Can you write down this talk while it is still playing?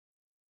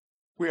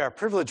We are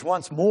privileged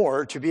once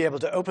more to be able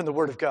to open the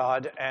Word of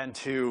God and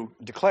to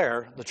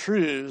declare the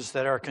truths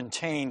that are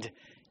contained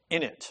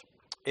in it.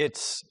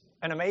 It's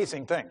an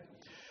amazing thing.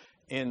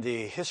 In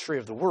the history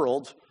of the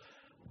world,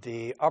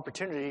 the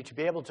opportunity to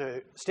be able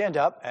to stand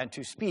up and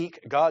to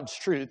speak God's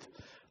truth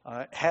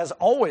has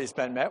always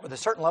been met with a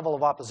certain level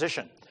of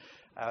opposition.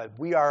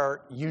 We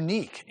are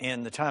unique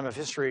in the time of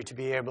history to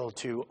be able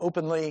to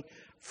openly,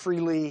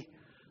 freely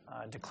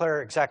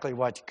declare exactly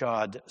what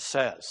God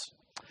says.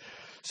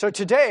 So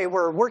today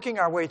we're working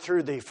our way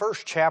through the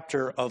first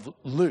chapter of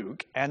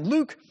Luke. And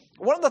Luke,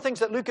 one of the things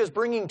that Luke is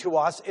bringing to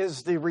us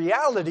is the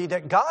reality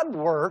that God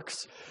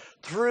works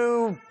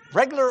through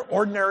regular,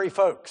 ordinary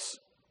folks.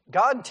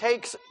 God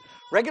takes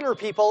regular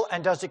people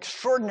and does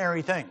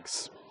extraordinary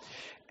things.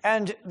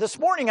 And this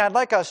morning I'd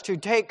like us to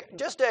take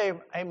just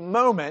a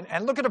moment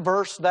and look at a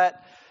verse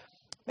that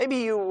maybe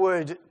you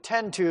would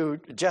tend to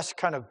just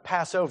kind of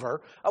pass over.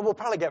 We'll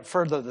probably get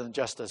further than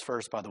just this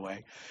verse, by the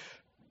way.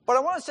 But I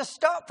want us to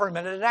stop for a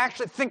minute and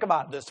actually think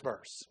about this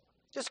verse.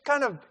 Just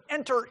kind of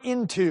enter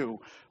into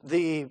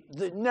the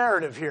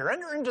narrative here,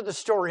 enter into the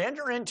story,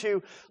 enter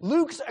into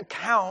Luke's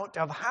account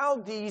of how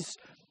these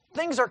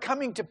things are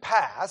coming to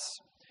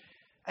pass,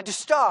 and to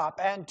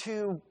stop and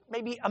to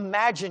maybe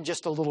imagine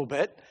just a little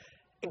bit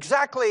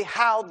exactly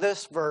how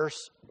this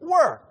verse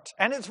worked.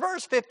 And it's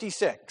verse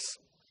 56.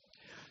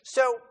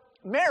 So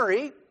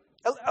Mary,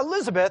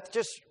 Elizabeth,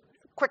 just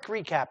quick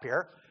recap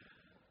here.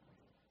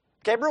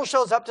 Gabriel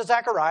shows up to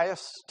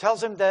Zacharias,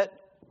 tells him that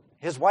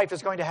his wife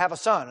is going to have a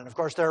son. And of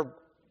course, they're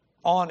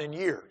on in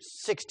years,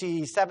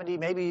 60, 70,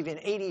 maybe even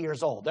 80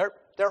 years old.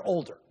 They're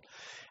older.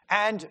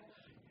 And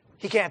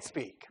he can't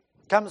speak.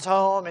 Comes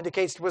home,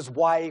 indicates to his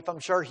wife. I'm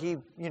sure he,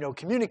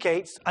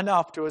 communicates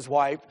enough to his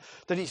wife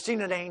that he's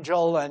seen an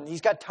angel and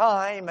he's got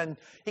time and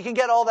he can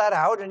get all that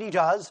out, and he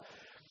does.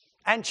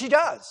 And she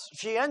does.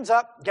 She ends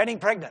up getting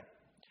pregnant.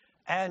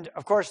 And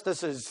of course,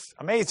 this is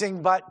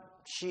amazing, but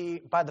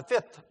by the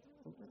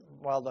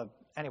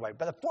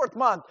fourth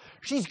month,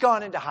 she's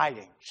gone into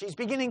hiding. She's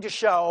beginning to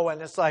show,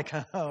 and it's like,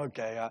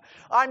 okay,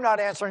 I'm not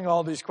answering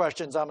all these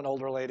questions. I'm an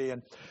older lady.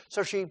 And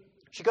so she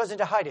goes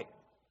into hiding,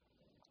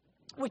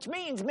 which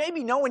means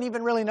maybe no one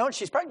even really knows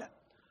she's pregnant.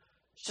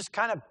 She just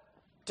kind of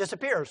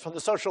disappears from the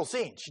social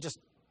scene.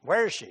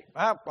 Where is she?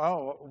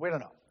 Well, we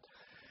don't know.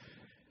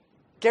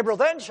 Gabriel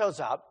then shows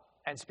up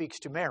and speaks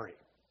to Mary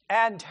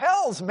and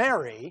tells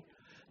Mary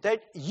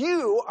that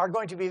you are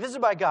going to be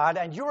visited by God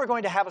and you are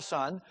going to have a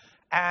son,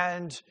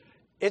 and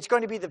it's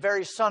going to be the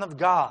very Son of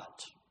God.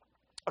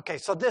 Okay,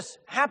 so this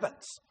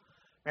happens.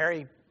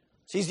 Mary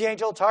sees the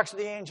angel, talks to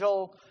the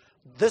angel.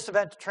 This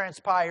event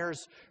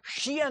transpires.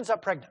 She ends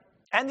up pregnant.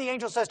 And the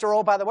angel says to her,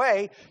 oh, by the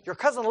way, your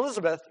cousin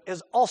Elizabeth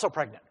is also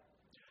pregnant.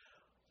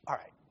 All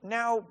right,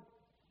 now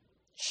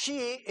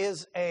she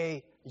is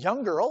a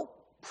young girl,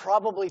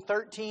 probably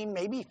 13,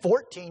 maybe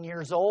 14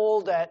 years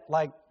old at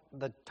like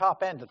the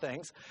top end of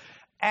things.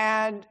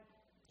 And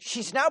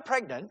she's now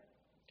pregnant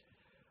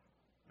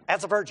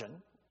as a virgin.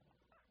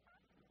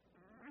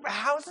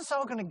 How is this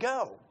all going to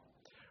go?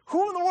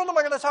 Who in the world am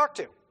I going to talk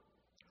to?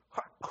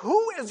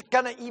 Who is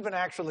going to even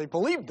actually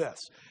believe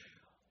this?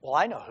 Well,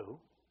 I know who.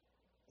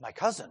 My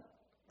cousin,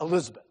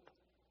 Elizabeth.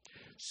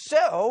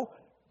 So,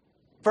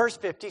 verse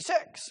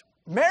 56.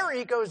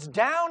 Mary goes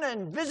down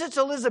and visits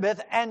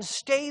Elizabeth and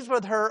stays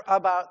with her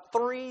about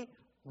 3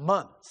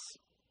 months.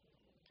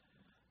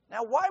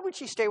 Now, why would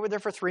she stay with her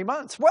for 3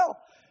 months? Well,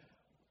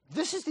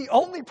 this is the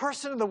only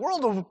person in the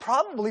world who would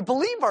probably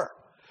believe her.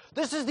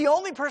 This is the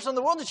only person in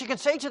the world that she can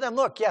say to them,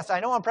 look, yes, I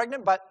know I'm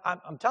pregnant, but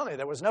I'm telling you,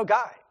 there was no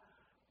guy.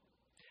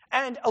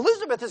 And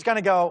Elizabeth is going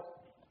to go,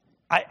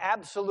 I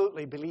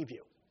absolutely believe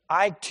you.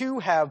 I, too,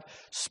 have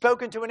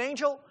spoken to an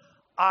angel.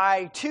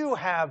 I, too,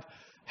 have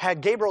had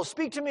Gabriel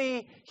speak to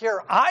me.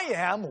 Here I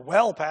am,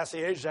 well past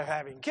the age of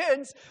having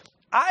kids.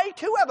 I,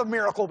 too, have a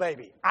miracle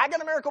baby. I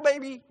got a miracle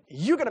baby.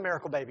 You got a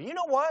miracle baby. You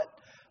know what?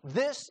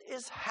 This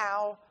is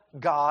how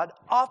God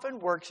often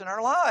works in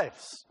our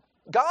lives.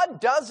 God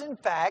does, in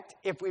fact,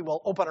 if we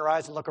will open our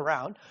eyes and look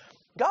around,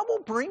 God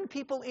will bring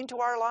people into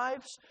our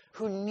lives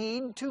who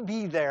need to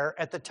be there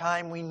at the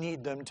time we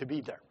need them to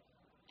be there.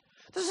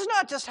 This is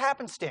not just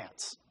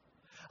happenstance.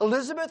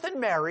 Elizabeth and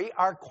Mary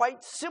are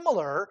quite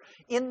similar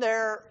in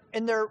their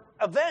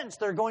events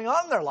that are going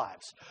on in their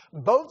lives.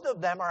 Both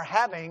of them are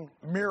having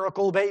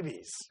miracle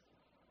babies.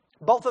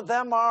 Both of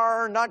them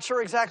are not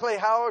sure exactly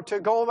how to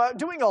go about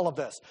doing all of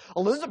this.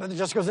 Elizabeth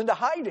just goes into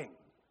hiding.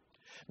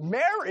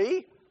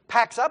 Mary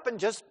packs up and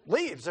just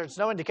leaves. There's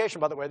no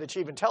indication, by the way, that she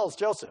even tells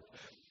Joseph.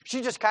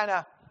 She just kind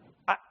of,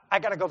 I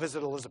got to go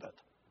visit Elizabeth.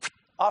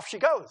 Off she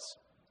goes.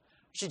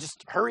 She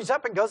just hurries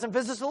up and goes and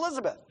visits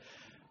Elizabeth.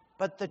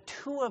 But the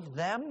two of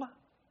them,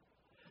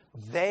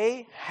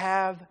 they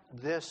have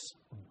this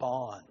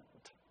bond.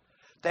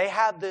 They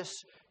have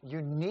this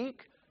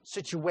unique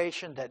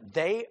situation that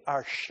they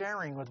are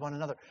sharing with one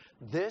another.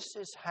 This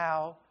is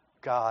how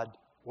God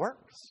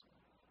works.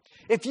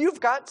 If you've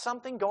got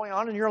something going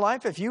on in your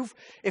life, if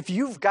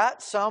you've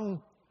got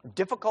some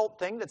difficult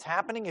thing that's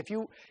happening, if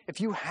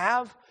you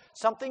have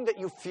something that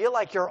you feel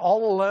like you're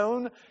all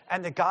alone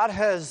and that God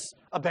has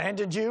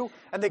abandoned you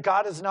and that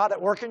God is not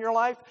at work in your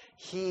life?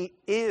 He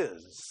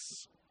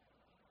is.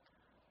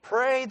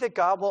 Pray that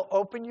God will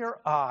open your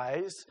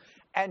eyes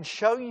and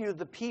show you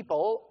the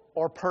people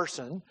or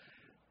person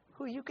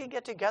who you can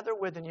get together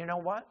with, and you know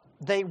what?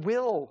 They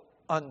will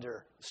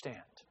understand.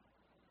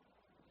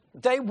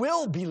 They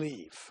will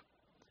believe.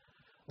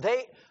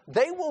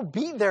 They will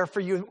be there for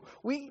you.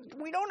 We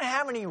don't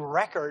have any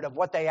record of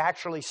what they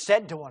actually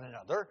said to one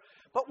another,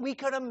 but we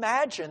could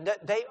imagine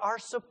that they are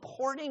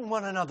supporting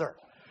one another.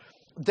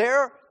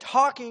 They're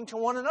talking to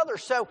one another.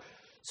 So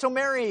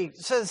Mary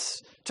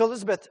says to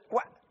Elizabeth,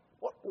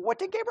 what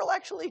did Gabriel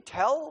actually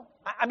tell?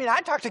 I mean,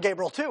 I talked to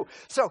Gabriel too.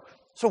 So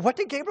what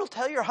did Gabriel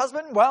tell your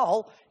husband?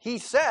 Well, he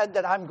said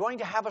that I'm going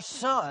to have a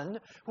son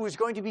who is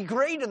going to be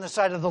great in the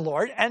sight of the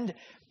Lord, and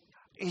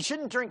he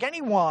shouldn't drink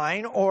any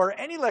wine or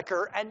any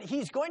liquor, and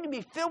he's going to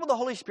be filled with the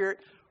Holy Spirit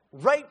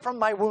right from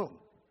my womb.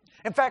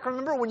 In fact,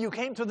 remember when you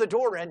came through the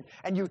door and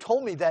you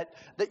told me that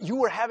you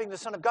were having the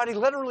Son of God, he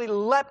literally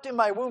leapt in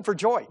my womb for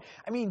joy.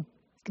 I mean,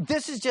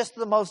 this is just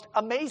the most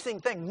amazing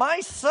thing.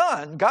 My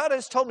son, God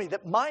has told me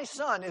that my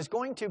son is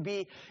going to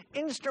be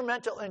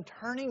instrumental in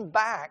turning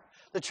back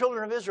the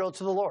children of Israel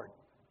to the Lord.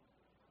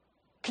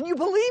 Can you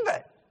believe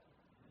it?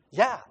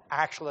 Yeah,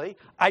 actually,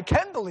 I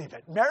can believe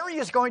it. Mary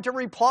is going to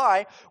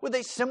reply with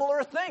a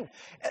similar thing.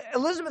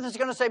 Elizabeth is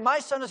going to say, my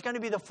son is going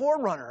to be the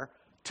forerunner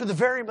to the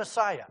very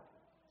Messiah.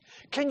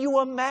 Can you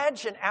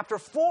imagine, after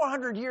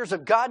 400 years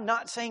of God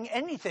not saying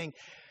anything,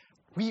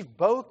 we've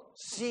both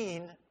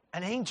seen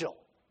an angel.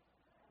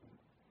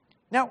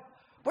 Now,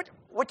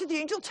 what did the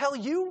angel tell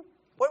you?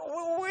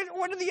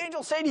 What did the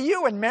angel say to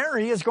you? And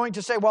Mary is going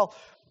to say, well,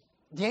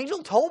 the angel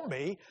told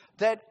me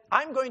that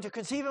I'm going to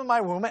conceive in my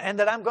womb and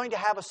that I'm going to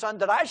have a son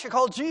that I should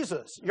call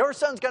Jesus. Your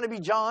son's going to be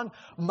John.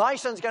 My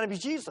son's going to be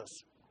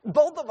Jesus.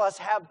 Both of us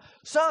have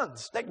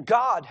sons that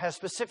God has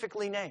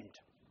specifically named.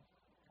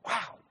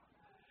 Wow.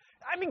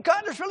 I mean,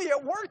 God is really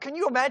at work. Can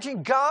you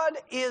imagine? God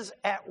is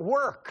at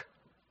work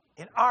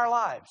in our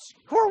lives.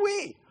 Who are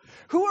we?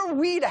 Who are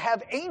we to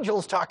have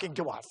angels talking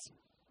to us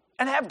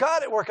and have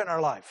God at work in our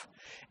life?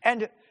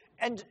 And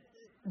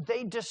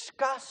they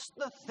discuss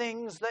the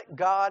things that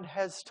God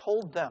has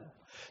told them.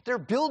 They're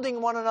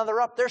building one another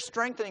up. They're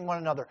strengthening one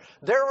another.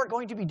 There are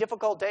going to be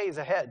difficult days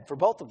ahead for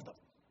both of them.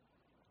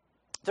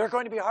 There are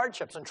going to be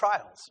hardships and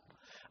trials.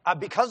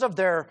 Because of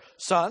their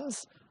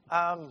sons,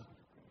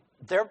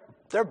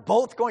 they're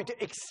both going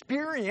to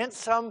experience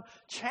some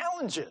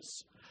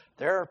challenges.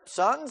 Their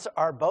sons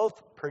are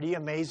both pretty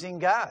amazing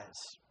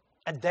guys.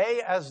 And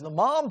they, as the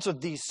moms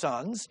of these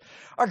sons,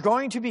 are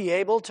going to be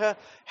able to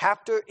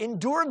have to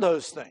endure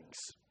those things.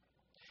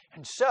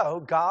 And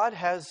so God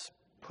has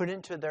put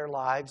into their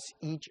lives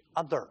each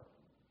other.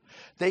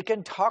 They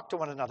can talk to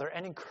one another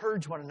and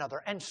encourage one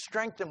another and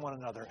strengthen one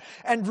another.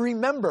 And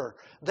remember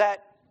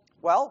that,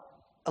 well,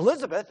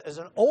 Elizabeth is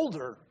an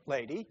older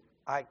lady.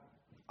 I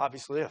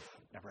obviously have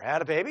never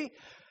had a baby.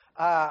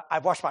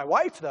 I've watched my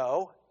wife,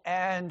 though,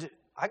 and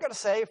I got to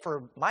say,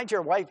 for my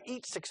dear wife,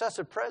 each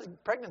successive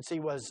pregnancy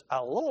was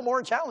a little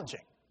more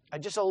challenging,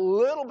 just a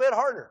little bit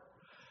harder.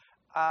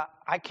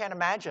 I can't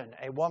imagine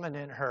a woman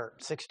in her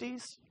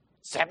 60s,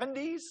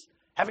 70s,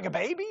 having a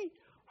baby.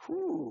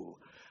 Whew.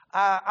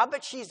 I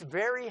bet she's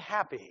very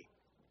happy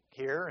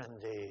here in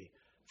the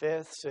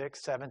 5th,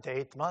 6th, 7th,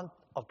 8th month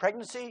of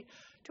pregnancy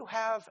to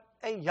have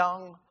a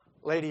young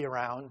lady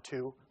around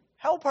to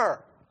help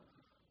her,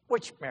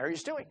 which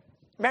Mary's doing.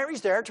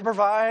 Mary's there to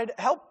provide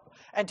help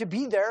and to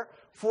be there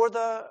for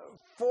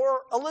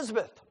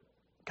Elizabeth.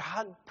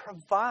 God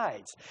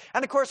provides.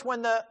 And of course,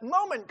 when the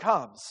moment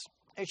comes,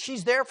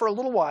 she's there for a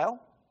little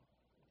while,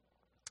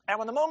 and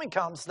when the moment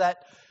comes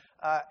that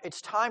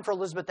it's time for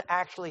Elizabeth to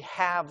actually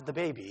have the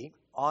baby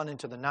on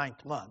into the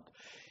 9th month,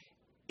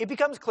 it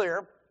becomes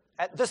clear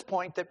at this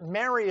point that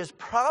Mary is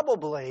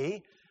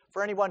probably,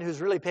 for anyone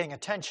who's really paying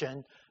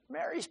attention,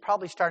 Mary's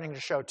probably starting to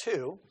show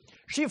too.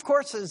 She, of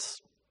course,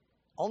 is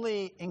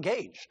only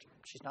engaged.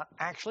 She's not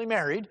actually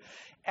married.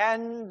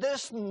 And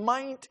this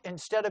might,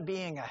 instead of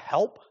being a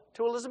help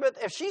to Elizabeth,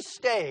 if she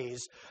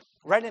stays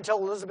right until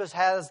Elizabeth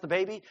has the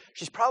baby,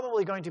 she's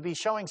probably going to be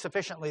showing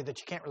sufficiently that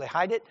she can't really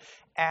hide it.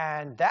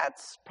 And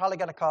that's probably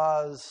going to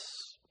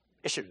cause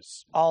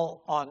issues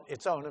all on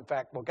its own. In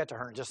fact, we'll get to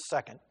her in just a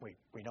second.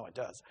 We know it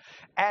does.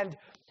 And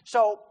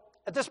so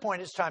at this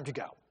point, it's time to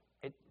go.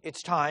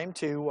 It's time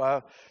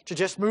to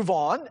just move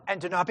on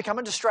and to not become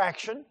a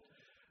distraction.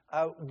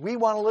 We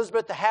want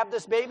Elizabeth to have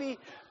this baby.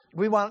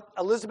 We want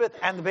Elizabeth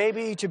and the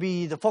baby to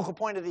be the focal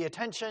point of the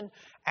attention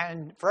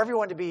and for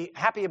everyone to be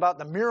happy about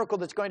the miracle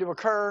that's going to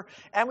occur.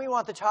 And we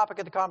want the topic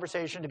of the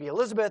conversation to be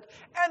Elizabeth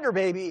and her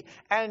baby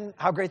and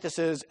how great this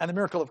is and the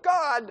miracle of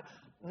God,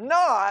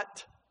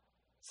 not,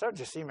 so did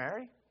you see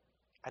Mary?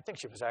 I think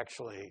she was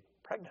actually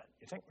pregnant.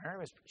 You think Mary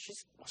was,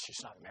 she's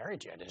not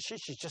married yet, is she?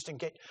 She's just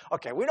engaged.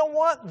 Okay, we don't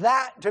want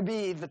that to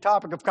be the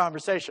topic of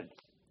conversation.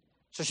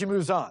 So she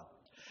moves on.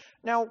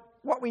 Now,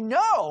 what we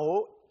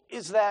know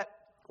is that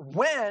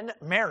when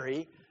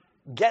Mary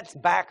gets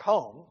back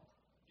home,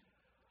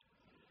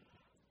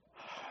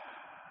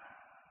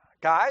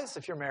 Guys,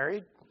 if you're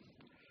married,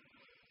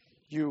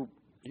 you've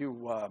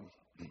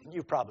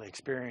probably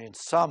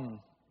experienced some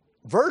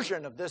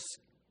version of this,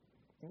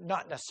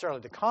 not necessarily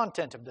the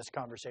content of this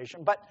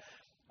conversation, but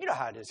you know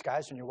how it is,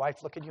 guys, when your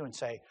wife look at you and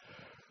say,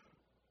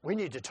 we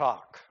need to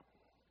talk.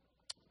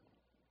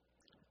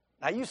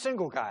 Now, you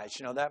single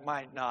guys, that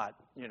might not,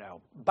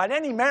 but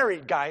any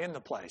married guy in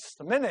the place,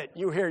 the minute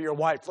you hear your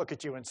wife look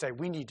at you and say,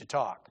 we need to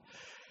talk.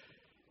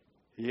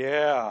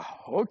 Yeah,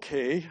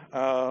 okay.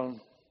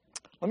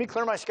 Let me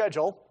clear my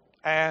schedule.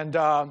 And,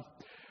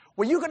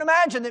 you can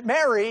imagine that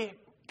Mary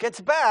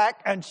gets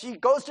back and she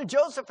goes to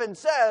Joseph and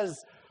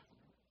says,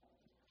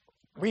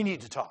 we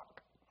need to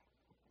talk.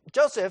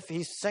 Joseph,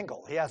 he's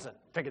single. He hasn't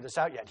figured this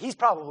out yet. He's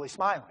probably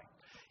smiling.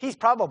 He's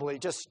probably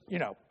just,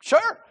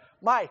 sure,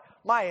 my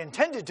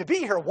intended to be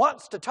here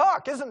wants to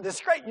talk. Isn't this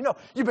great?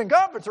 You've been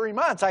gone for 3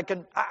 months.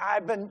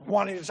 I've been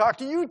wanting to talk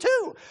to you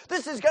too.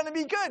 This is going to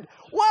be good.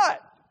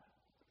 What?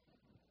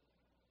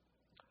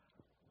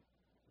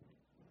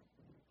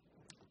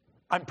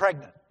 I'm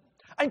pregnant.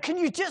 And can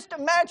you just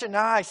imagine?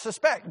 Now, I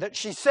suspect that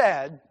she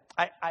said,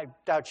 I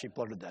doubt she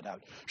blurted that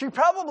out. She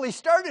probably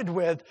started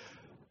with,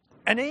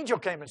 an angel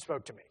came and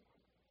spoke to me.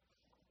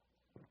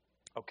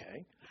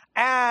 Okay.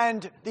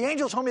 And the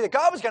angel told me that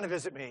God was going to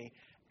visit me.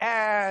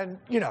 And,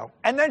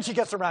 and then she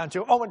gets around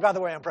to, oh, and by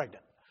the way, I'm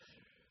pregnant.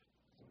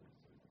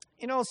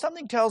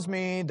 Something tells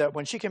me that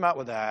when she came out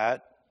with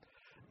that,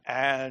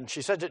 and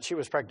she said that she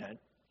was pregnant,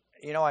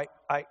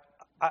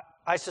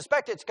 I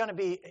suspect it's going to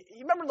be,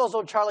 you remember those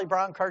old Charlie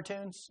Brown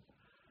cartoons?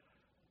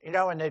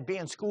 And they'd be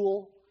in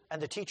school,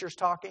 and the teacher's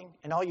talking,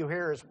 and all you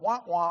hear is,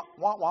 wah, wah,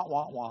 wah, wah,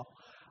 wah, wah.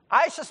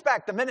 I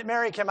suspect the minute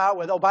Mary came out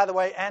with, oh, by the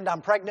way, and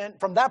I'm pregnant,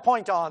 from that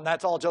point on,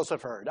 that's all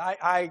Joseph heard.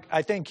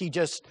 I think he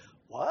just,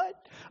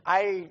 what?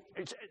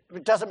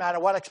 It doesn't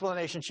matter what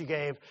explanation she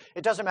gave.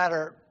 It doesn't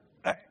matter.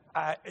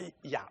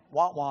 Yeah,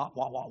 wah, wah,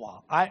 wah, wah,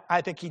 wah.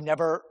 I think he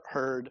never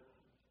heard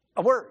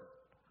a word.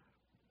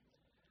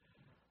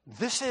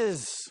 This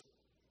is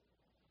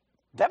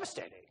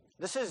devastating.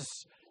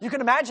 You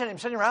can imagine him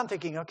sitting around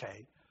thinking,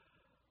 okay,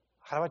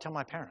 how do I tell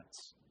my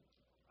parents?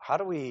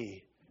 What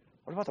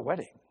about the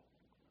wedding?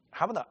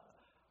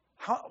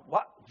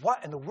 What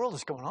in the world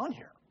is going on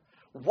here?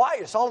 Why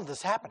is all of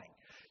this happening?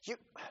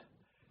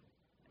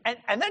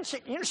 And then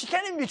she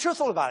can't even be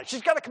truthful about it.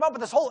 She's got to come up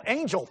with this whole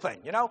angel thing,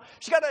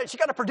 She got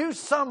to produce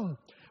some.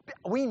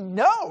 We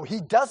know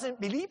he doesn't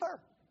believe her.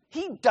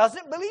 He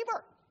doesn't believe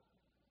her.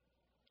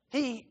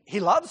 He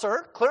loves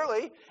her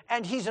clearly,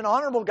 and he's an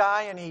honorable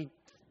guy, and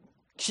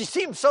she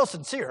seems so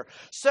sincere.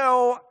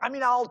 So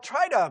I'll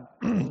try to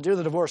do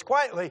the divorce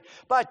quietly,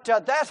 but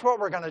that's what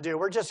we're going to do.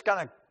 We're just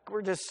gonna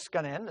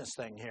end this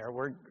thing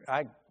here.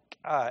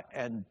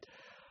 And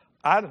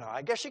I don't know.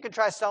 I guess you could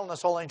try selling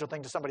this whole angel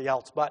thing to somebody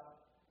else, but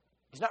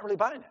he's not really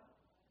buying it.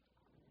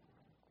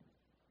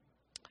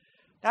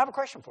 Now, I have a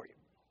question for you,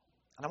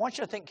 and I want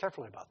you to think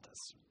carefully about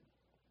this.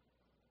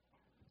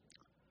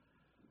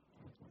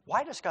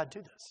 Why does God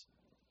do this?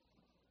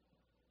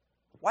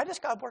 Why does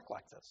God work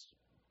like this?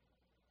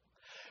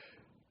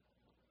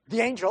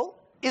 The angel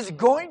is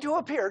going to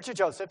appear to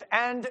Joseph,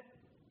 and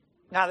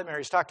now that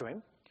Mary's talked to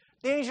him,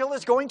 the angel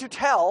is going to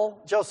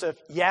tell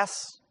Joseph,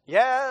 yes,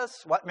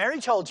 what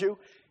Mary told you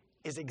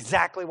is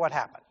exactly what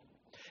happened.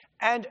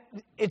 And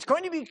it's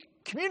going to be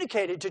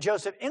communicated to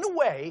Joseph in a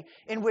way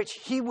in which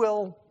he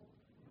will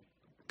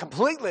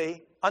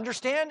completely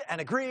understand and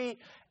agree,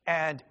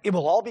 and it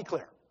will all be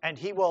clear. And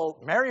he will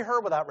marry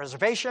her without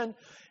reservation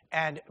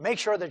and make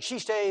sure that she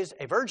stays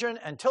a virgin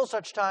until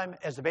such time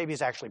as the baby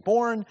is actually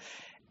born.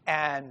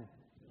 And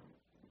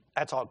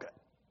that's all good.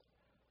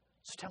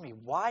 So tell me,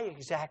 why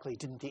exactly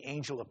didn't the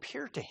angel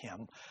appear to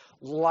him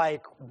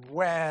like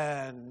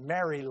when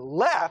Mary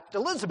left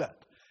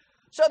Elizabeth?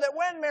 So that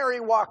when Mary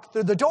walked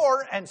through the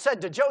door and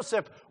said to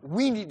Joseph,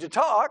 we need to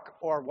talk,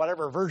 or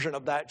whatever version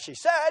of that she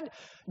said,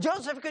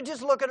 Joseph could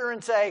just look at her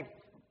and say,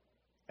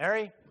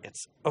 Mary,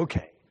 it's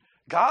okay.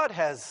 God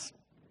has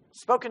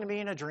spoken to me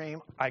in a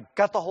dream. I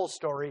got the whole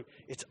story.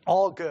 It's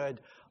all good.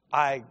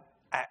 I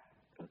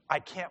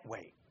can't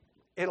wait.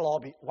 It'll all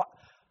be. But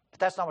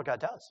that's not what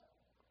God does.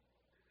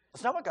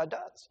 That's not what God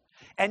does.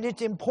 And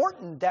it's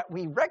important that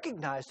we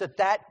recognize that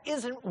that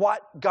isn't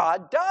what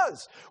God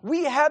does.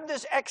 We have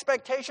this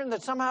expectation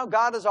that somehow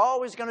God is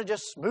always going to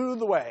just smooth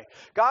the way.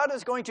 God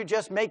is going to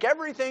just make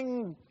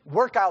everything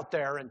work out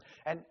there.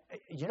 And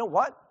you know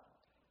what?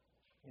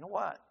 You know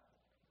what?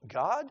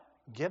 God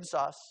gives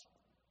us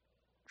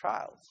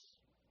trials.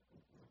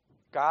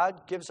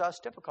 God gives us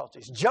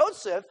difficulties.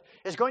 Joseph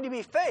is going to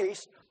be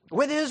faced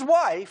with his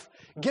wife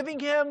giving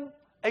him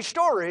a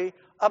story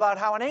about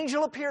how an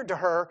angel appeared to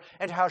her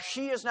and how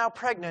she is now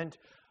pregnant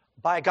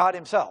by God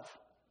himself.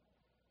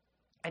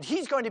 And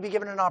he's going to be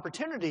given an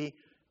opportunity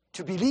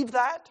to believe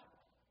that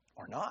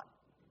or not.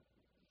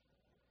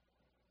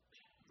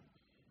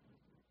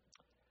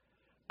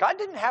 God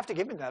didn't have to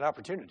give him that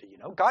opportunity, you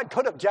know. God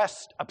could have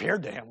just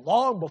appeared to him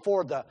long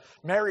before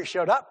Mary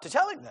showed up to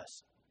tell him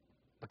this.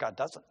 But God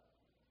doesn't.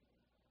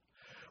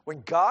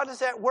 When God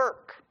is at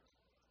work,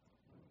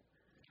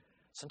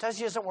 Sometimes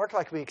he doesn't work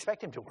like we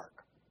expect him to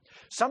work.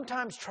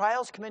 Sometimes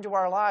trials come into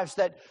our lives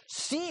that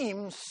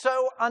seem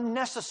so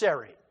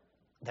unnecessary.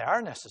 They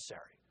are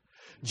necessary.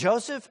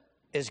 Joseph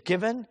is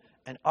given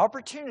an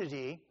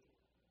opportunity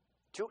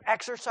to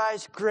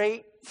exercise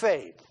great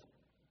faith,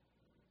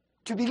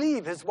 to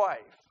believe his wife,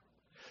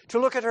 to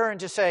look at her and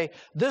to say,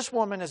 this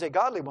woman is a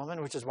godly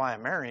woman, which is why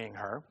I'm marrying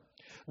her.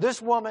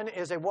 This woman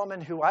is a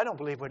woman who I don't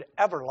believe would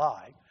ever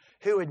lie,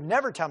 who would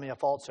never tell me a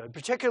falsehood,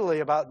 particularly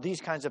about these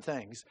kinds of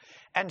things.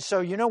 And so,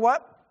 you know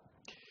what?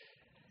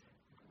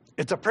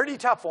 It's a pretty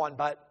tough one,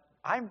 but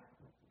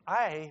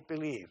I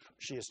believe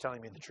she is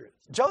telling me the truth.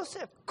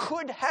 Joseph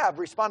could have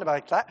responded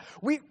like that.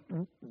 We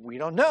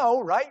don't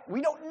know, right?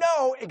 We don't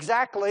know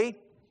exactly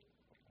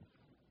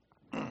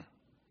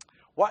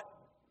what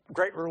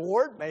great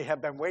reward may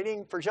have been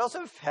waiting for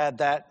Joseph had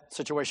that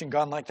situation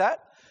gone like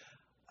that.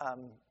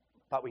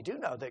 But we do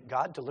know that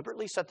God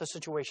deliberately set the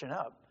situation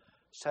up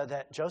so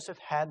that Joseph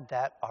had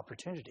that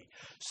opportunity.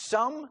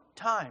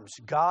 Sometimes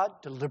God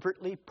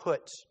deliberately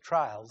puts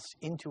trials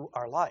into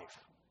our life.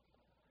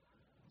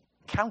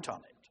 Count on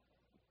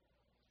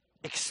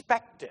it.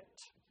 Expect it.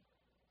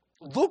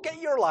 Look at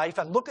your life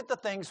and look at the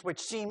things which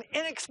seem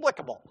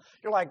inexplicable.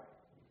 You're like,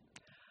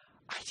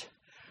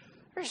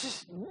 there's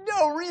just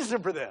no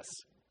reason for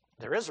this.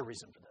 There is a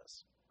reason for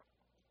this.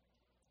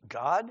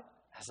 God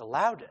has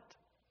allowed it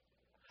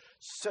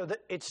so that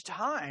it's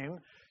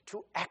time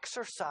to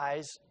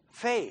exercise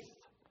faith.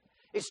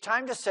 It's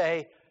time to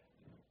say,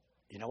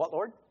 you know what,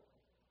 Lord?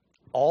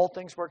 All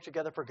things work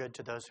together for good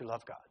to those who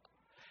love God.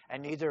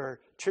 And neither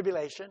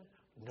tribulation,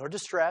 nor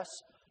distress,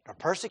 nor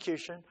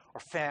persecution,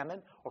 or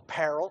famine, or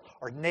peril,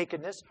 or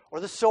nakedness, or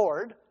the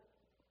sword,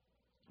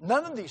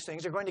 none of these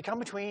things are going to come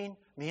between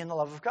me and the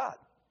love of God.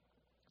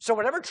 So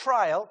whatever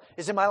trial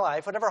is in my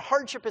life, whatever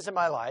hardship is in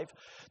my life,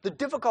 the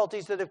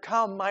difficulties that have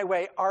come my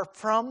way are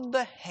from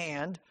the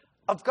hand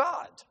of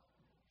God.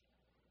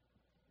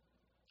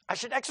 I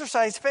should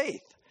exercise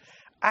faith.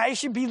 I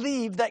should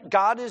believe that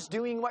God is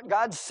doing what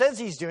God says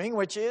he's doing,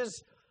 which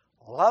is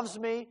loves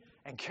me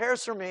and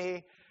cares for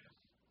me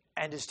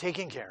and is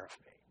taking care of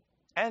me.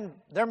 And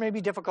there may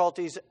be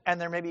difficulties and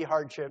there may be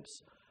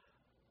hardships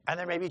and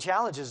there may be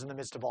challenges in the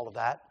midst of all of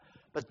that,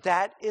 but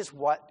that is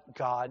what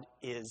God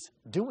is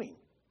doing.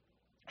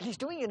 He's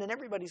doing it in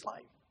everybody's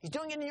life. He's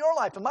doing it in your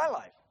life and my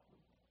life.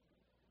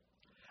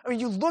 I mean,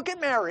 you look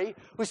at Mary,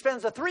 who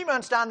spends the 3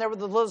 months down there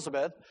with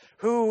Elizabeth,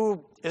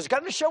 who is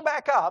going to show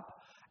back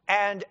up,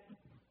 and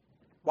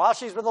while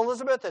she's with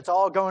Elizabeth, it's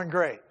all going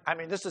great. I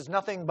mean, this is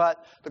nothing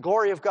but the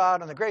glory of God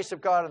and the grace of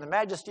God and the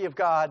majesty of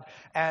God,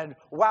 and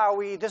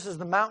wowee, this is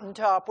the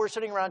mountaintop. We're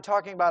sitting around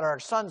talking about our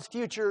son's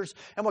futures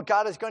and what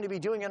God is going to be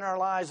doing in our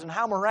lives and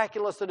how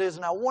miraculous it is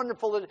and how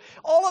wonderful it is.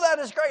 All of that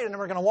is great, and then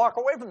we're going to walk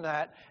away from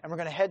that, and we're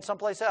going to head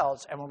someplace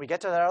else, and when we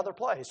get to that other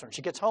place, when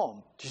she gets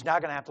home, she's now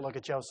going to have to look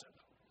at Joseph.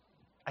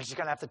 And she's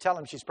going to have to tell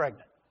him she's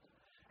pregnant.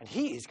 And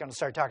he's going to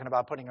start talking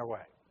about putting her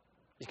away.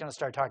 He's going to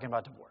start talking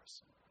about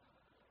divorce.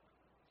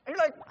 And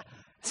you're like,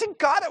 isn't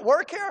God at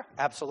work here?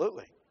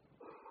 Absolutely.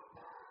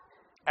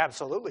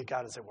 Absolutely,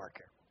 God is at work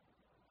here.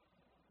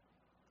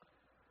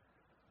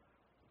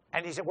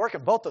 And he's at work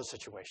in both those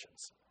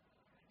situations.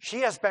 She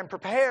has been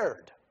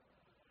prepared.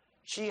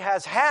 She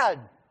has had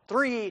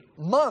 3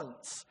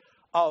 months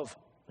of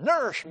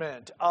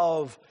nourishment,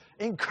 of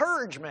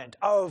encouragement,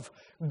 of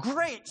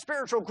great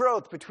spiritual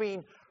growth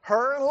between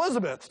her and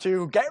Elizabeth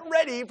to get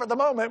ready for the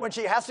moment when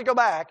she has to go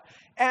back.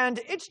 And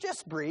it's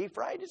just brief,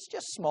 right? It's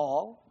just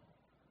small.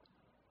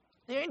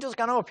 The angel's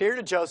going to appear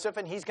to Joseph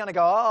and he's going to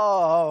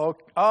go,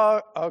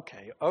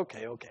 okay.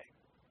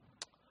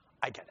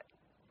 I get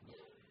it.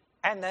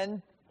 And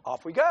then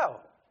off we go.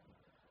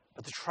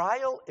 But the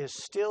trial is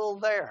still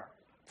there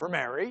for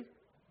Mary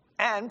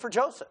and for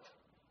Joseph.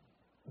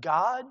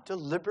 God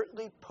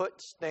deliberately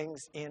puts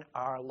things in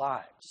our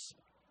lives.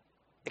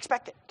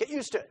 Expect it. Get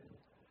used to it.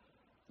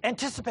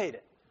 Anticipate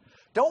it.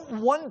 Don't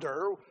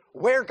wonder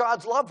where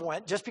God's love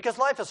went just because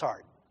life is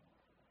hard.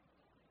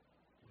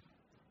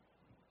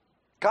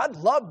 God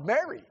loved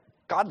Mary.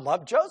 God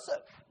loved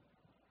Joseph.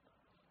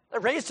 They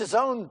raised his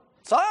own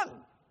son.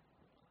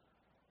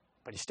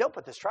 But he still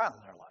put this trial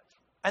in their life.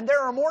 And there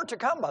are more to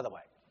come, by the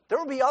way. There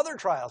will be other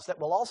trials that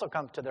will also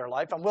come to their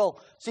life, and we'll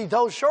see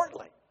those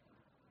shortly.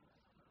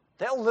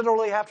 They'll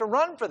literally have to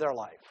run for their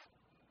life.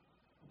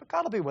 But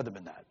God will be with them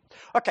in that.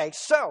 Okay,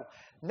 so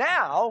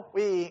now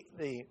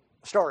the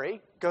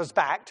story goes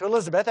back to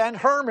Elizabeth and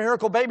her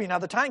miracle baby. Now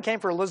the time came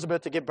for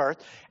Elizabeth to give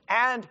birth.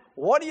 And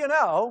what do you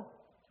know?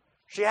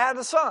 She had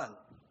a son.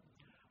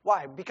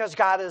 Why? Because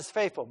God is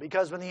faithful.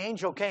 Because when the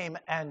angel came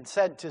and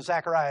said to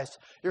Zacharias,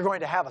 you're going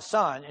to have a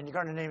son and you're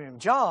going to name him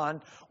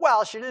John,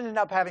 well, she didn't end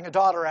up having a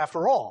daughter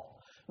after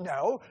all.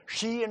 No,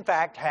 she in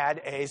fact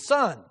had a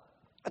son.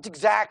 That's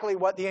exactly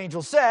what the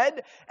angel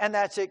said, and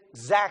that's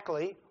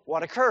exactly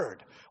what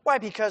occurred. Why?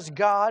 Because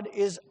God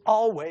is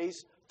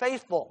always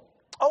faithful.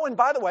 Oh, and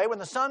by the way, when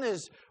the son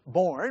is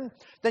born,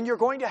 then you're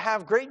going to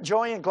have great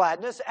joy and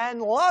gladness,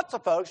 and lots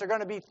of folks are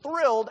going to be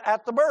thrilled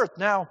at the birth.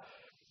 Now,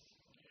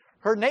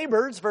 Her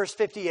neighbors, verse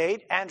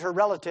 58, and her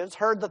relatives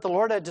heard that the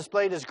Lord had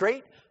displayed his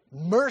great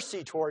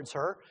mercy towards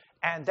her,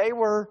 and they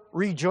were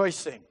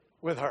rejoicing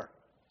with her.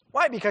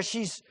 Why? Because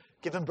she's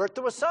given birth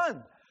to a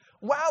son.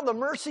 Wow, the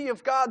mercy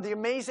of God, the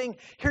amazing,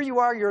 here you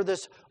are, you're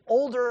this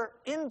older,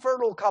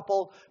 infertile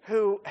couple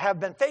who have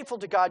been faithful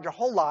to God your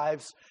whole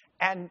lives,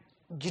 and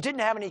you didn't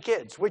have any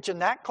kids, which in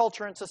that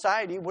culture and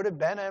society would have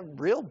been a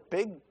real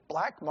big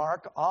black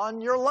mark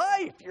on your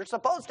life. You're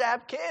supposed to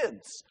have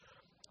kids.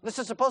 This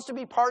is supposed to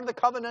be part of the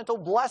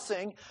covenantal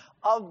blessing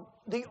of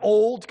the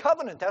old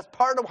covenant. That's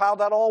part of how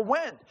that all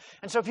went.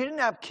 And so if you didn't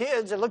have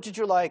kids, it looked at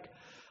you like,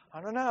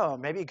 I don't know,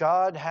 maybe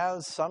God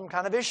has some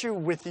kind of issue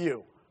with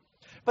you.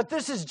 But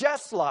this is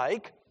just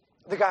like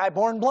the guy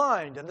born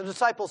blind. And the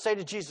disciples say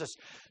to Jesus,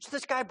 so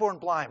this guy born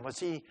blind, was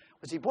he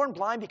born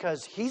blind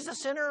because he's a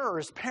sinner or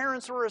his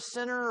parents were a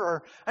sinner?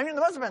 Or I mean,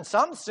 there must have been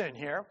some sin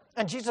here.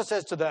 And Jesus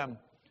says to them,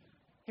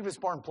 he was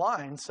born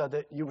blind so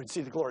that you would see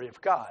the glory of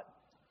God.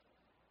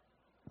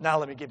 Now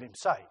let me give him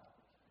sight.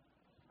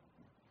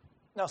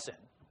 No sin.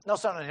 No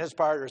sin on his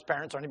part or his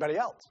parents or anybody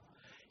else.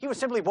 He was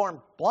simply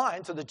born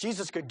blind so that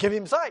Jesus could give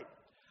him sight.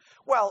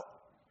 Well,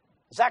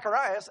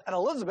 Zacharias and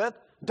Elizabeth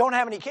don't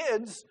have any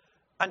kids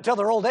until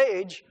their old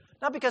age,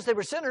 not because they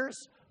were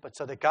sinners, but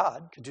so that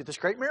God could do this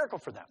great miracle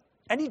for them.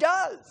 And he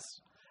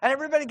does. And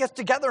everybody gets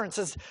together and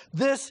says,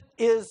 this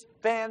is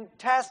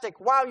fantastic.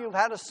 Wow, you've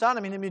had a son.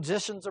 I mean, the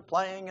musicians are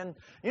playing. And,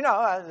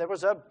 there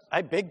was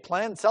a big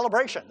planned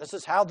celebration. This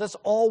is how this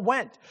all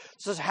went.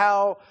 This is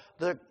how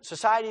the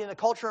society and the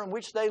culture in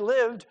which they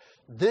lived,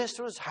 this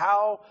was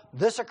how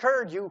this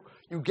occurred. You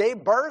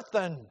gave birth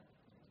and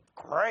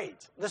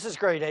great. This is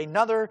great.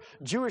 Another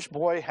Jewish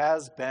boy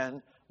has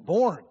been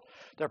born.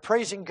 They're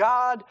praising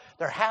God.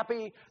 They're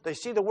happy. They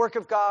see the work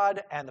of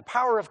God and the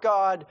power of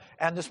God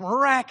and this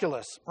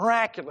miraculous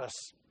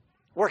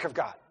work of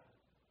God.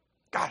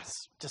 God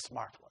is just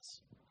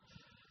marvelous.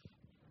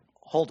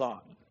 Hold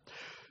on.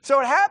 So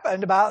it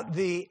happened about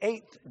the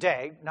 8th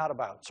day,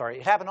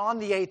 it happened on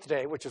the 8th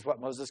day, which is what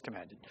Moses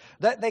commanded,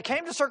 that they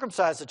came to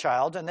circumcise the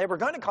child, and they were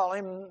going to call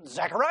him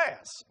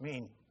Zacharias.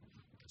 Name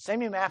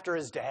him after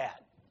his dad.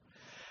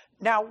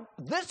 Now,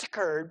 this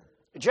occurred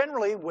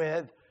generally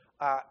with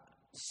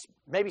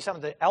maybe some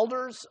of the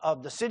elders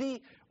of the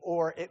city,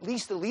 or at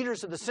least the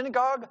leaders of the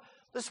synagogue.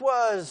 This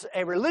was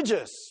a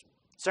religious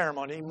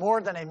ceremony more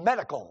than a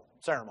medical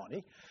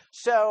ceremony.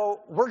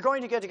 So we're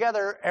going to get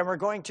together and we're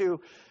going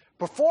to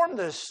perform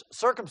this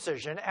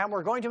circumcision, and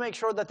we're going to make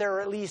sure that there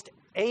are at least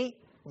 8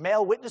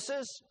 male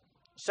witnesses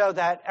so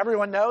that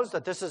everyone knows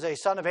that this is a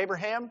son of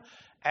Abraham,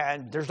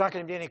 and there's not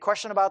going to be any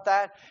question about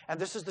that. And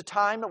this is the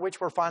time at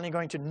which we're finally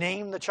going to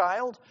name the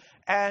child.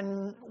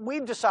 And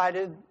we've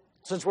decided,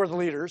 since we're the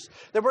leaders,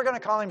 that we're going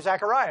to call him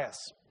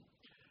Zacharias.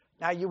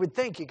 Now, you would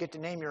think you get to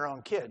name your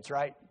own kids,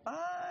 right? But,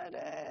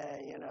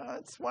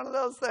 it's one of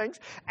those things.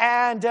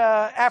 And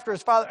after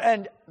his father,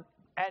 and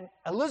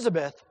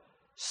Elizabeth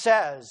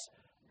says,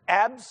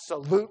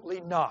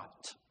 absolutely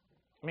not.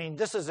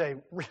 This is a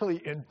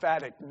really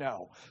emphatic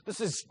no.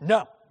 This is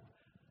no.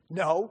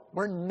 No,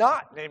 we're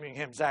not naming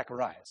him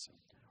Zacharias.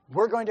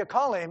 We're going to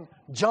call him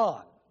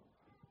John.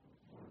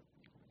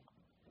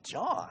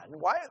 John?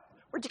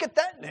 Where'd you get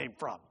that name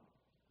from?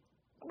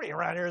 Nobody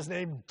around here is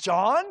named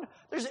John.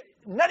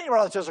 None of your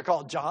relatives are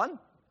called John.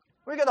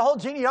 We got the whole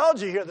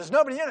genealogy here. There's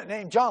nobody in it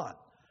named John.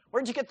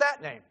 Where'd you get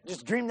that name?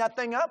 Just dream that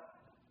thing up?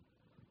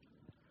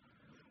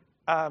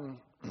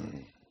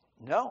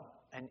 No,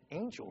 an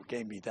angel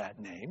gave me that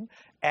name.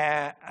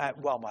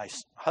 My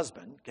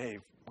husband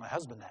gave my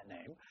husband that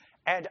name.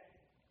 And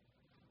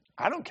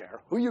I don't care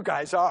who you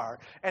guys are,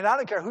 and I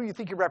don't care who you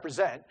think you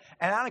represent,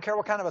 and I don't care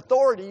what kind of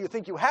authority you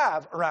think you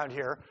have around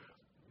here.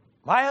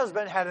 My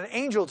husband had an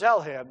angel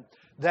tell him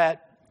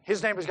that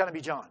his name was going to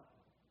be John.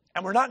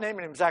 And we're not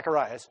naming him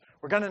Zacharias.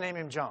 We're going to name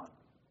him John.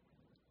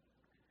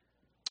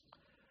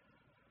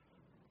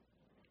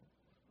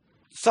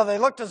 So they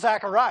looked to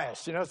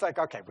Zacharias. It's like,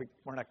 okay,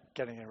 we're not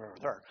getting anywhere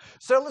with her.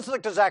 So let's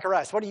look to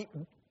Zacharias. What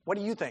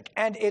do you think?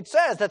 And it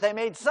says that they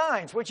made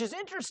signs, which is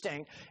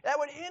interesting. That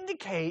would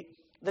indicate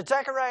that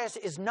Zacharias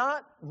is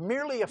not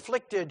merely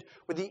afflicted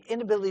with the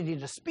inability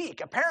to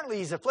speak. Apparently,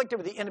 he's afflicted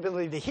with the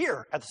inability to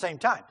hear at the same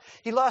time.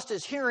 He lost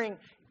his hearing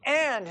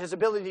and his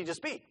ability to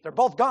speak. They're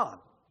both gone.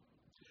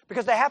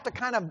 Because they have to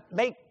kind of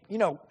make,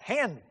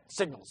 hand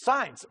signals,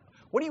 signs.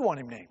 What do you want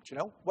him named?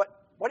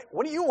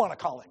 What do you want to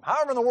call him?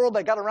 However in the world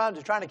they got around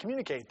to trying to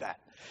communicate that.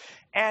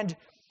 And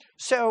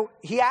so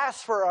he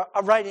asks for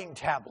a writing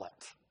tablet.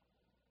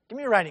 Give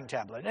me a writing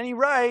tablet. And he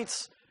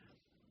writes,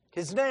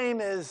 his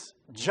name is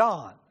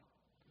John.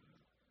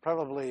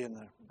 Probably in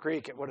the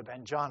Greek it would have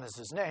been John as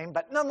his name,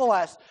 but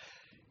nonetheless,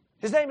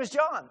 his name is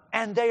John.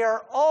 And they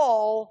are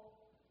all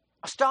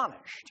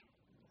astonished.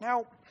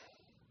 Now,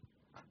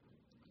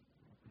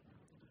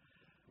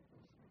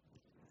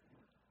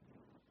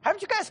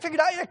 haven't you guys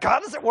figured out yet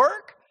God is at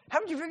work?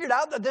 Haven't you figured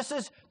out that this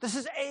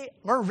is a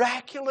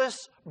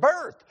miraculous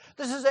birth?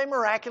 This is a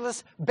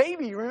miraculous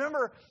baby.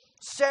 Remember,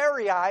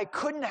 Sarai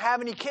couldn't have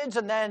any kids,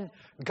 and then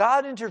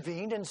God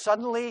intervened, and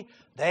suddenly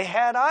they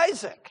had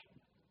Isaac.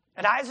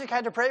 And Isaac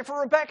had to pray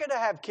for Rebekah to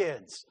have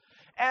kids.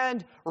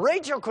 And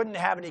Rachel couldn't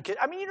have any kids.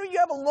 I mean, you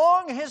have a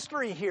long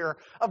history here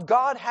of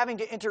God having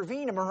to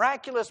intervene in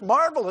miraculous,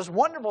 marvelous,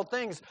 wonderful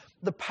things.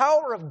 The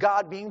power of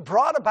God being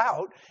brought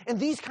about in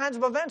these kinds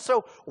of events.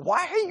 So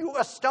why are you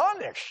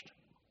astonished?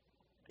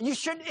 You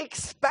should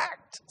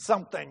expect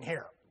something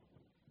here.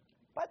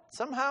 But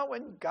somehow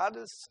when God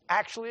is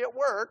actually at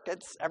work,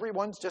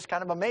 everyone's just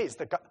kind of amazed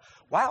that,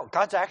 wow,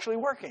 God's actually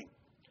working.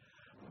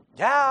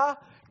 Yeah,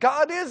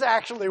 God is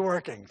actually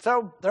working.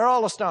 So they're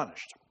all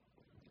astonished.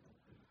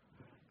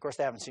 Of course,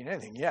 they haven't seen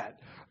anything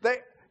yet.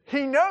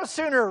 He no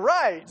sooner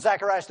writes,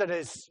 Zacharias said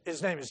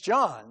his name is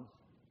John,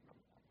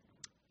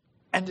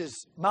 and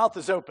his mouth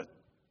is open.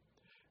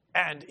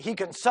 And he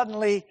can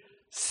suddenly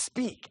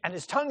speak, and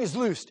his tongue is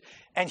loosed,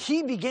 and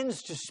he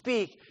begins to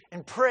speak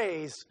in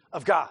praise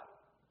of God.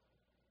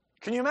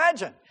 Can you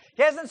imagine?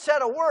 He hasn't said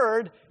a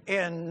word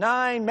in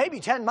 9, maybe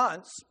 10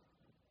 months,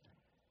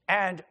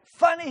 and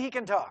funny he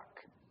can talk.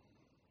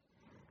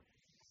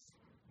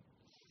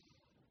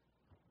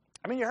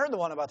 I mean, you heard the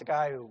one about the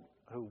guy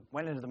who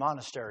went into the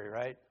monastery,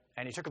 right?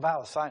 And he took a vow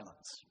of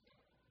silence.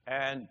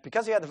 And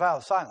because he had the vow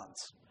of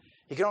silence,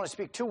 he could only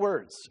speak 2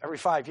 words every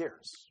 5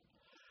 years.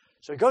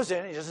 So he goes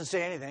in, he doesn't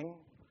say anything.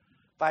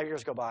 5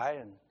 years go by,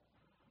 and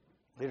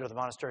the leader of the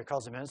monastery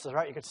calls him in and says, all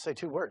right, you get to say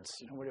 2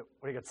 words. What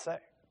do you get to say?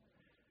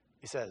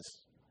 He says,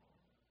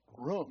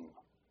 room,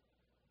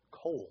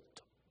 cold.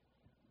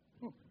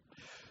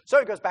 So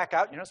he goes back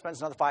out,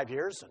 spends another 5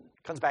 years, and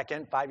comes back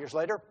in 5 years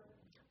later.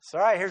 So,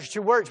 all right, here's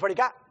your 2 words. What do you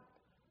got?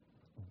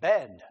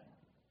 Bed,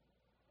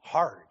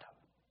 hard.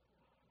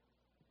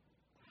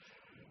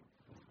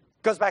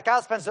 Goes back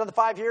out, spends another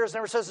 5 years,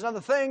 never says another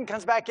thing,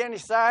 comes back in, he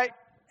says, all right,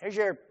 here's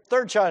your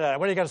 3rd shot at it.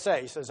 What are you going to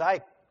say? He says,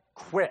 I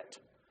quit.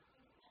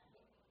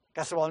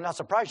 I said, well, I'm not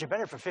surprised. You've been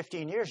here for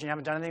 15 years and you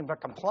haven't done anything but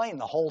complain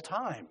the whole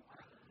time.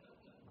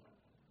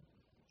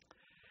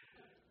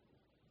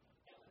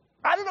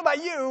 I don't know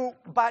about you,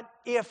 but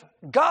if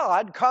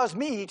God caused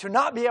me to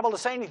not be able to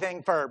say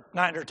anything for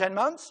 9 or 10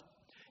 months,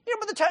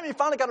 by the time you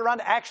finally got around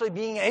to actually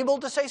being able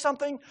to say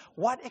something,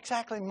 what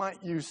exactly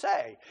might you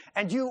say?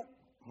 And you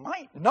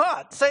might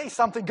not say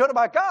something good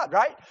about God,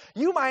 right?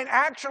 You might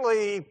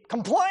actually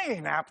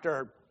complain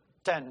after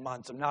 10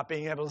 months of not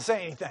being able to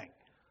say anything.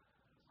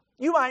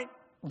 You might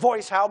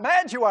voice how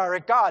mad you are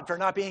at God for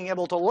not being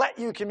able to let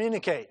you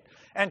communicate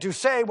and to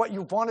say what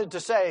you've wanted to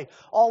say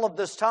all of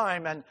this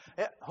time. And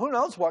who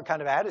knows what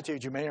kind of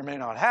attitude you may or may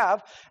not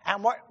have,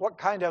 and what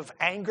kind of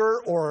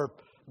anger or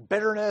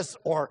bitterness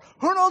or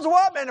who knows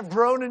what may have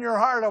grown in your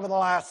heart over the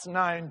last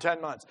 9,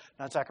 10 months.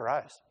 Not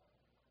Zacharias.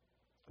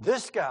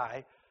 This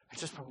guy has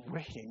just been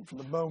waiting for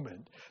the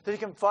moment that he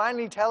can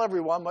finally tell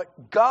everyone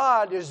what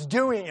God is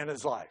doing in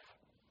his life.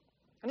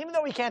 And even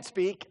though he can't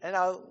speak, and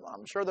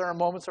I'm sure there are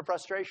moments of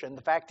frustration,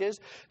 the fact is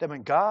that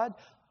when God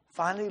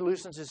finally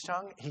loosens his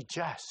tongue, he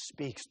just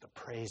speaks the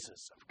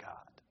praises of God.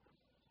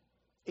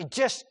 He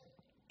just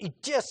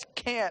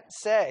can't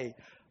say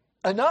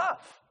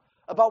enough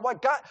about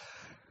what God...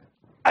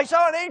 I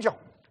saw an angel,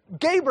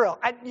 Gabriel,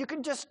 and you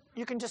can just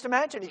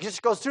imagine. He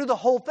just goes through the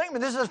whole thing. I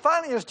mean, this is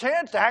finally his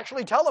chance to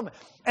actually tell him.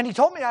 And he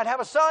told me I'd have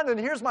a son, and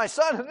here's my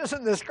son, and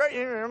isn't this great?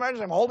 You can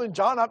imagine him holding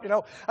John up,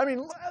 I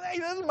mean, hey,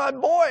 this is my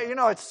boy,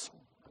 it's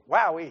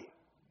wowee.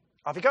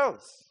 Off he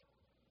goes.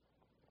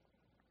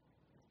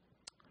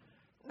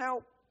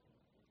 Now,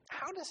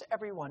 how does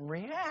everyone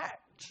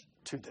react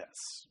to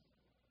this?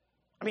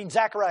 I mean,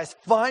 Zacharias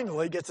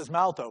finally gets his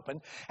mouth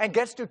open and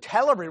gets to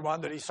tell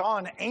everyone that he saw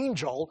an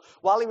angel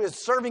while he was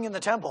serving in the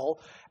temple,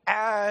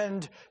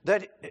 and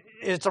that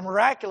it's a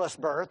miraculous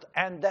birth,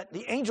 and that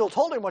the angel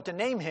told him what to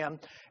name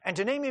him, and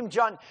to name him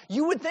John.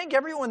 You would think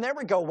everyone there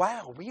would go,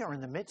 wow, we are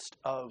in the midst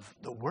of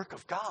the work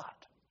of God.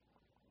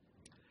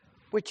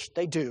 Which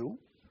they do,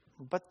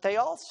 but they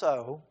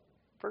also,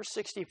 verse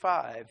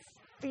 65,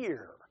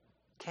 fear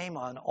came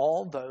on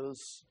all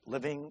those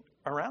living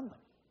around them.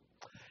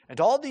 And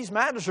all these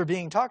matters are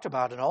being talked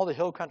about in all the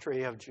hill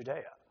country of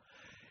Judea.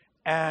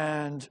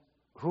 And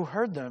who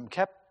heard them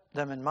kept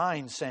them in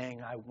mind,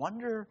 saying, I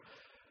wonder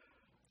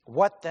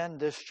what then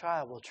this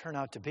child will turn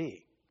out to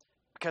be,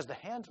 because the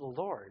hand of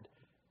the Lord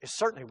is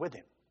certainly with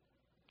him.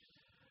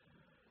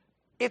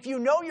 If you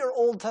know your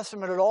Old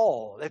Testament at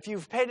all, if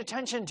you've paid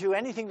attention to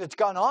anything that's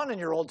gone on in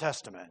your Old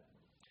Testament,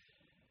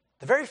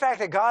 the very fact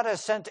that God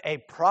has sent a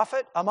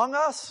prophet among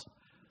us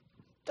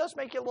does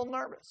make you a little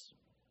nervous.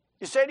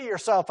 You say to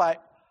yourself,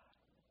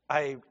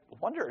 I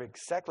wonder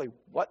exactly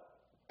what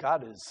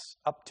God is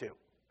up to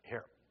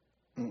here.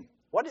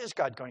 What is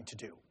God going to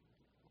do?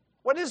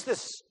 What is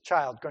this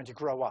child going to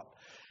grow up?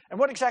 And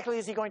what exactly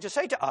is he going to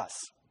say to us?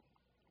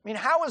 I mean,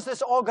 how is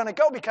this all going to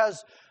go?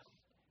 Because,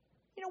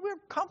 we're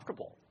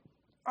comfortable.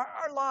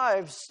 Our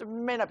lives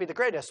may not be the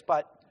greatest,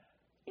 but,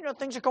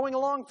 things are going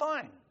along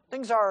fine.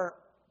 Things are,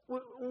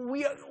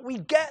 we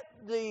get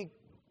the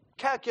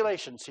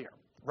calculations here.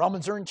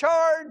 Romans are in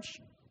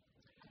charge.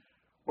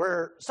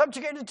 We're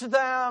subjugated to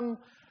them.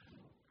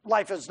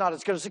 Life is not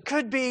as good as it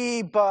could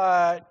be,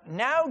 but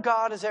now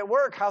God is at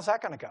work. How's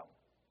that going to go?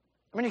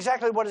 I mean,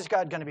 exactly what is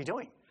God going to be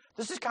doing?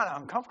 This is kind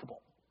of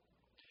uncomfortable.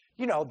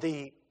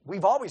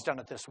 We've always done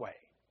it this way.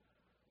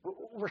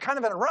 We're kind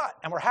of in a rut,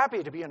 and we're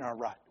happy to be in our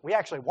rut. We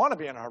actually want to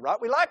be in our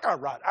rut. We like our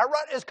rut. Our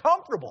rut is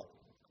comfortable.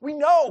 We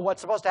know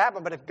what's supposed to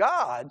happen, but if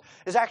God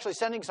is actually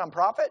sending some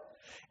prophet,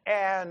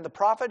 and the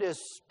prophet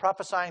is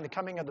prophesying the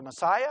coming of the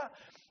Messiah,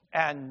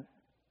 and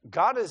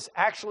God is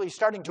actually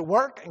starting to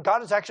work, and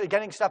God is actually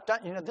getting stuff done,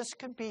 this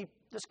could be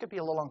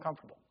a little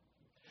uncomfortable.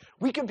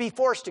 We could be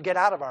forced to get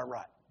out of our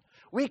rut.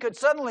 We could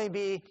suddenly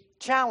be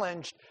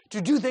challenged to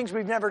do things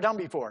we've never done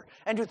before,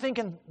 and to think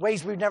in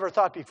ways we've never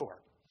thought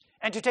before,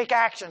 and to take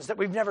actions that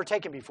we've never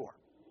taken before.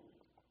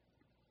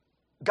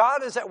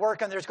 God is at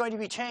work, and there's going to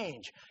be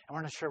change, and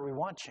we're not sure we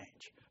want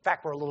change. In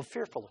fact, we're a little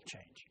fearful of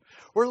change.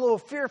 We're a little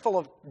fearful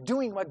of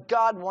doing what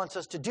God wants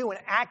us to do and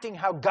acting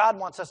how God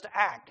wants us to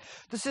act.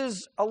 This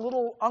is a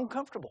little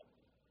uncomfortable.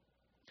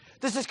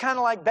 This is kind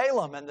of like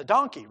Balaam and the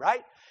donkey,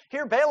 right?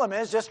 Here Balaam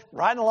is just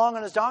riding along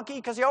on his donkey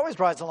because he always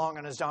rides along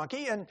on his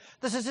donkey, and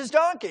this is his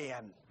donkey,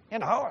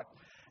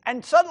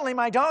 and suddenly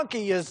my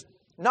donkey is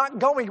not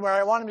going where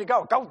I want him to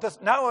go.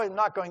 No, I'm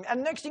not going.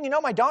 And next thing you know,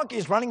 my donkey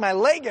is running my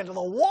leg into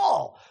the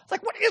wall. It's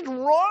like, what is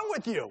wrong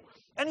with you?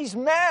 And he's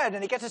mad,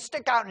 and he gets his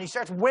stick out, and he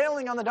starts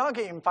wailing on the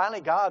donkey. And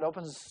finally, God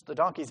opens the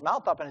donkey's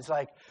mouth up, and he's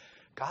like,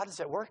 God is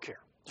at work here.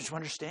 Don't you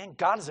understand?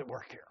 God is at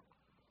work here.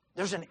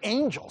 There's an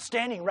angel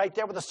standing right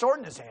there with a sword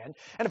in his hand.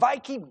 And if I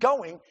keep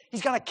going,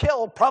 he's going to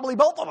kill probably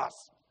both of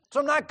us. So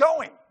I'm not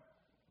going.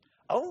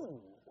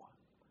 Oh.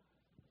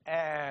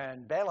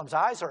 And Balaam's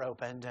eyes are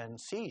opened and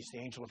sees the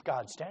angel of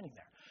God standing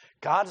there.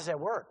 God is at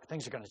work.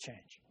 Things are going to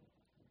change.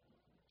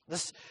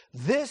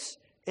 This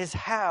is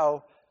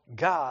how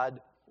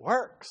God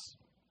works.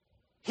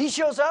 He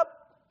shows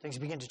up, things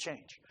begin to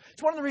change.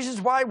 It's one of the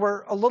reasons why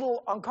we're a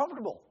little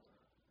uncomfortable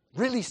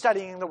really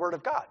studying the Word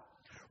of God.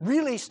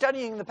 Really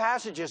studying the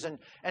passages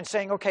and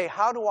saying, okay,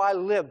 how do I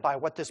live by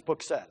what this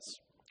book says?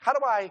 How do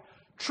I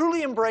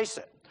truly embrace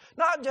it?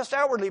 Not just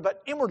outwardly,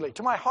 but inwardly,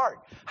 to my heart.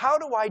 How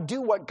do I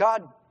do what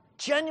God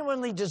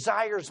genuinely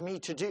desires me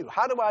to do?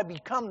 How do I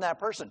become that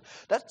person?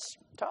 That's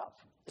tough.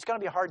 It's going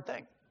to be a hard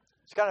thing.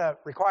 It's going to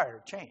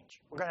require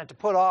change. We're going to have to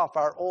put off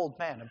our old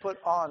man and put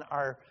on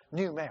our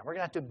new man. We're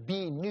going to have to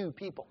be new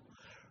people.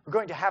 We're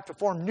going to have to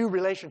form new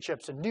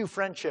relationships and new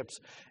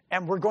friendships,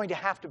 and we're going to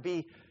have to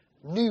be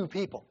new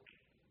people.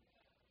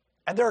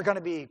 And there are going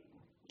to be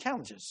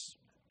challenges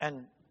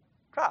and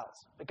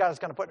trials that God is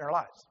going to put in our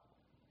lives.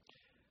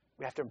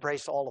 We have to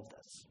embrace all of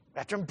this. We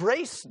have to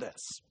embrace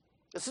this.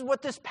 This is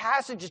what this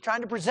passage is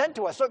trying to present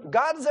to us. Look,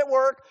 God is at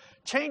work.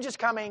 Change is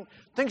coming.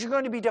 Things are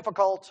going to be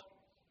difficult.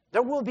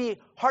 There will be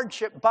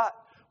hardship, but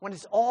when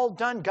it's all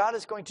done, God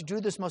is going to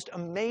do this most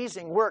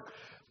amazing work.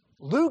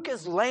 Luke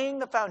is laying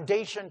the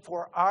foundation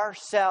for our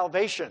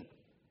salvation.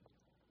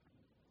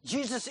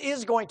 Jesus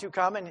is going to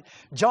come, and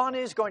John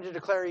is going to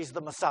declare he's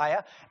the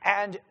Messiah,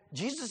 and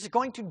Jesus is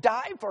going to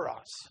die for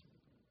us.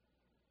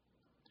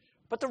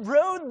 But the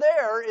road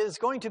there is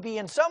going to be,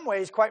 in some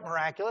ways, quite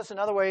miraculous, in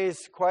other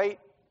ways,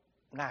 quite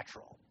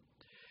natural.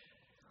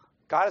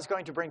 God is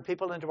going to bring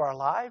people into our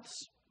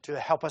lives to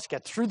help us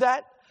get through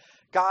that.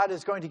 God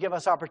is going to give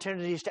us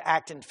opportunities to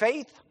act in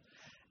faith,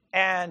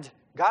 and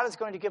God is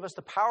going to give us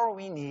the power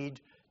we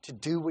need to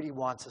do what he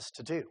wants us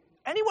to do.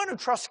 Anyone who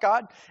trusts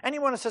God,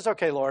 anyone who says,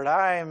 okay, Lord,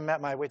 I'm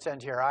at my wit's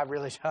end here.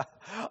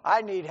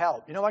 I need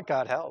help. You know what?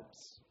 God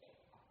helps.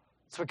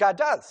 That's what God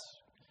does.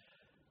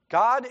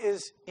 God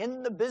is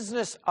in the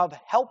business of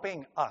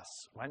helping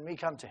us when we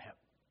come to him.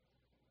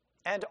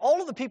 And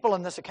all of the people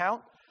in this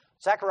account,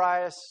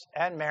 Zacharias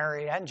and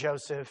Mary and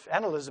Joseph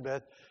and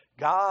Elizabeth,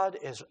 God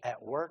is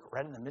at work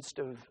right in the midst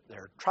of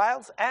their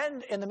trials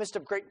and in the midst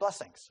of great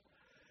blessings.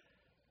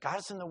 God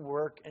is in the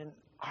work in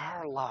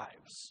our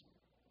lives.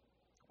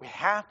 We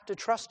have to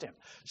trust him.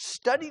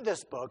 Study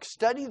this book,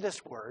 study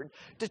this word,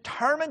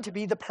 determined to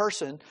be the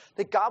person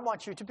that God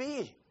wants you to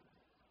be.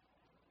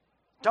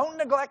 Don't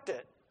neglect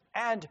it,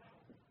 and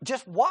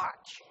just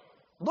watch.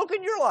 Look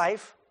at your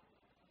life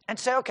and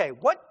say, okay,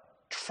 what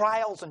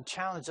trials and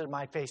challenges am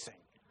I facing?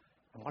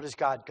 And what is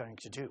God going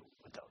to do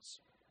with those?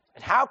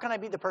 And how can I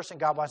be the person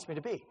God wants me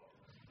to be?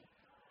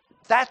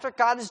 That's what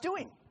God is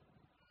doing.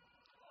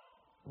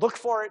 Look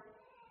for it,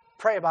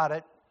 pray about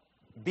it,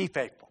 be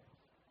faithful.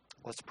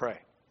 Let's pray.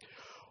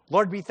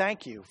 Lord, we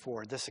thank you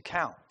for this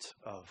account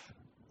of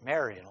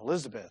Mary and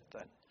Elizabeth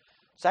and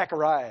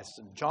Zacharias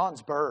and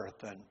John's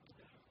birth and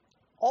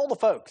all the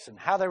folks and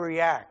how they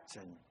react.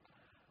 And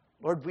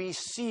Lord, we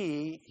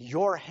see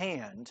your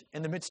hand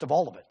in the midst of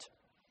all of it.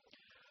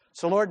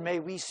 So Lord, may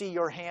we see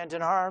your hand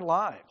in our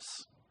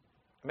lives.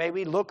 May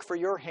we look for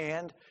your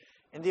hand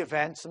in the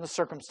events and the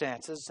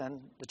circumstances and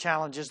the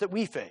challenges that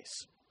we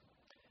face.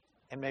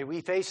 And may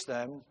we face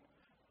them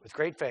with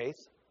great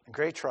faith and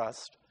great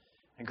trust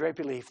and great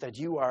belief that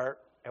you are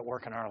at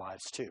work in our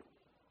lives too.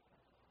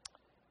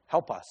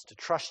 Help us to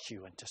trust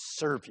you and to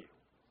serve you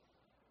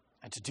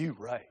and to do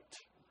right.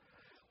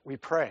 We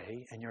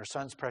pray in your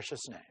Son's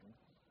precious name.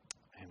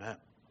 Amen.